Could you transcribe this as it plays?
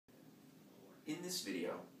In this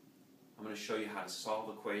video, I'm going to show you how to solve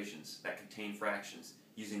equations that contain fractions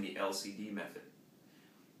using the LCD method.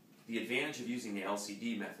 The advantage of using the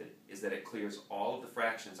LCD method is that it clears all of the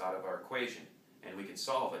fractions out of our equation, and we can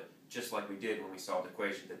solve it just like we did when we solved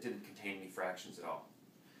equations that didn't contain any fractions at all.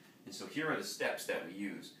 And so here are the steps that we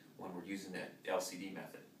use when we're using the LCD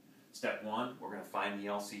method. Step 1, we're going to find the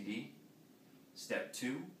LCD. Step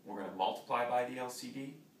 2, we're going to multiply by the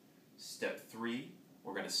LCD. Step 3,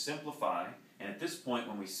 we're going to simplify. And at this point,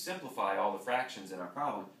 when we simplify all the fractions in our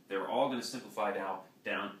problem, they're all going to simplify down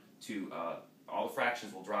to all the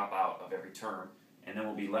fractions will drop out of every term, and then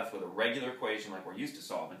we'll be left with a regular equation like we're used to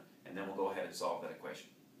solving, and then we'll go ahead and solve that equation.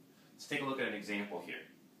 Let's take a look at an example here.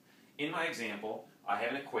 In my example, I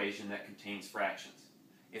have an equation that contains fractions.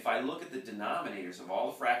 If I look at the denominators of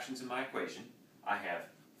all the fractions in my equation, I have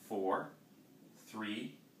 4,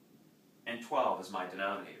 3, and 12 as my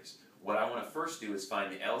denominators. What I want to first do is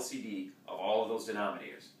find the LCD of all of those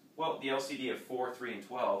denominators. Well, the LCD of 4, 3, and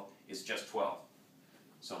 12 is just 12.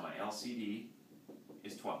 So my LCD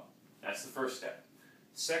is 12. That's the first step.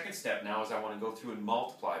 The second step now is I want to go through and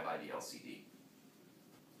multiply by the LCD.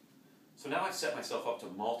 So now I've set myself up to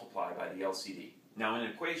multiply by the LCD. Now in an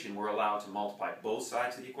equation, we're allowed to multiply both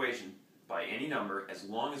sides of the equation by any number as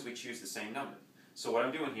long as we choose the same number. So what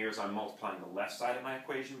I'm doing here is I'm multiplying the left side of my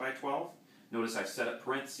equation by 12. Notice I've set up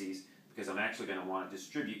parentheses because I'm actually going to want to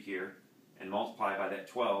distribute here and multiply by that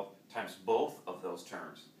 12 times both of those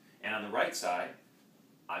terms. And on the right side,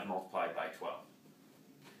 I've multiplied by 12.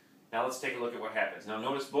 Now let's take a look at what happens. Now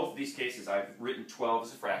notice both of these cases I've written 12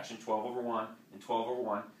 as a fraction, 12 over 1 and 12 over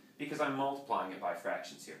 1, because I'm multiplying it by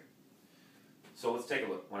fractions here. So let's take a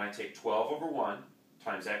look. When I take 12 over 1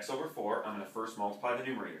 times x over 4, I'm going to first multiply the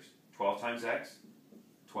numerators. 12 times x,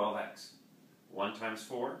 12x. 1 times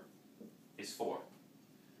 4 is 4.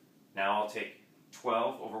 Now I'll take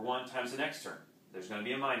 12 over 1 times the next term. There's going to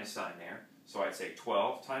be a minus sign there, so I'd say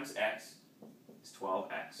 12 times x is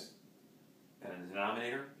 12x. And in the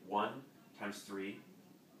denominator, 1 times 3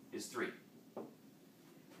 is 3.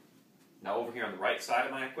 Now over here on the right side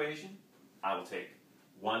of my equation, I will take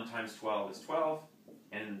 1 times 12 is 12,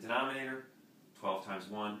 and in the denominator, 12 times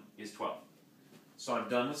 1 is 12. So I'm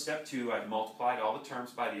done with step 2. I've multiplied all the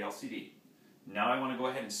terms by the LCD. Now I want to go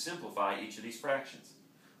ahead and simplify each of these fractions.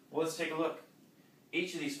 Well, let's take a look.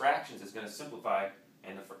 Each of these fractions is going to simplify,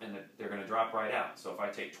 and they're going to drop right out. So if I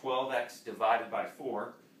take 12x divided by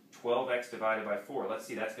 4, 12x divided by 4, let's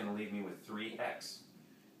see, that's going to leave me with 3x.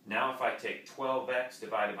 Now if I take 12x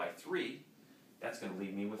divided by 3, that's going to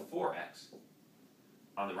leave me with 4x.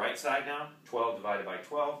 On the right side now, 12 divided by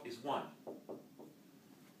 12 is 1.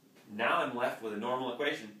 Now I'm left with a normal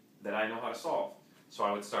equation that I know how to solve. So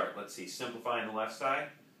I would start, let's see, simplifying the left side.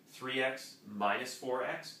 3x minus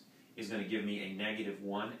 4x is going to give me a negative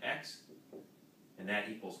 1x, and that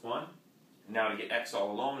equals 1. Now to get x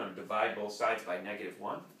all alone, I'm going to divide both sides by negative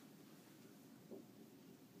 1.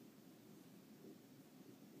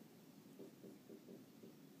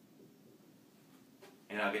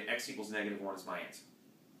 And I'll get x equals negative 1 as my answer.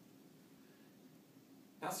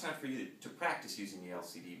 Now it's time for you to practice using the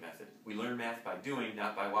LCD method. We learn math by doing,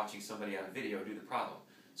 not by watching somebody on a video do the problem.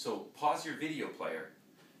 So pause your video player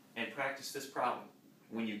and practice this problem.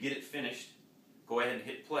 When you get it finished, go ahead and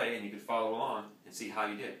hit play and you can follow along and see how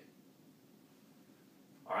you did.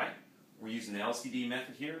 Alright, we're using the LCD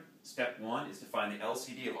method here. Step 1 is to find the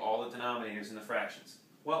LCD of all the denominators in the fractions.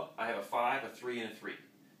 Well, I have a 5, a 3, and a 3.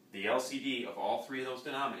 The LCD of all 3 of those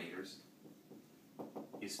denominators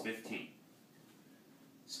is 15.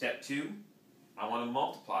 Step 2, I want to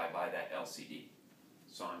multiply by that LCD.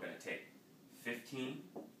 So I'm going to take 15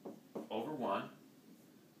 over 1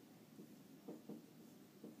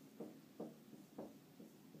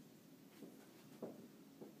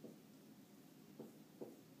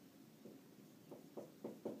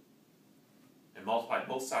 and multiply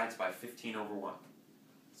both sides by 15 over 1.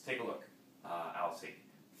 Let's take a look. I'll take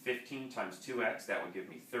 15 times 2x, that would give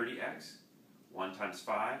me 30x. 1 times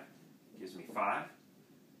 5 gives me 5.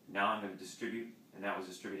 Now I'm going to distribute, and that was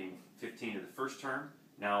distributing 15 to the first term.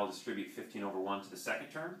 Now I'll distribute 15 over 1 to the second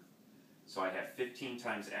term. So I have 15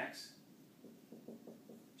 times x,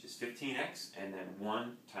 which is 15x, and then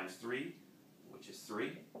 1 times 3, which is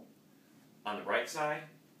 3. On the right side,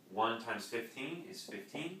 1 times 15 is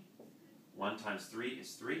 15. 1 times 3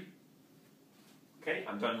 is 3. Okay,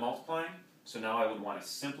 I'm done multiplying. So now I would want to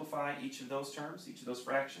simplify each of those terms, each of those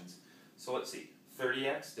fractions. So let's see,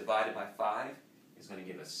 30x divided by 5 is going to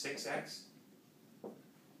give us 6x.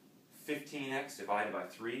 15x divided by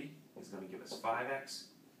 3 is going to give us 5x.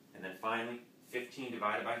 And then finally, 15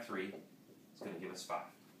 divided by 3 is going to give us 5.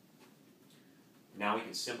 Now we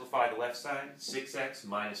can simplify the left side. 6x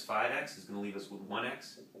minus 5x is going to leave us with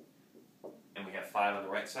 1x. And we have 5 on the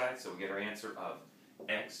right side, so we get our answer of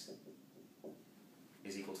x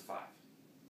is equal to 5.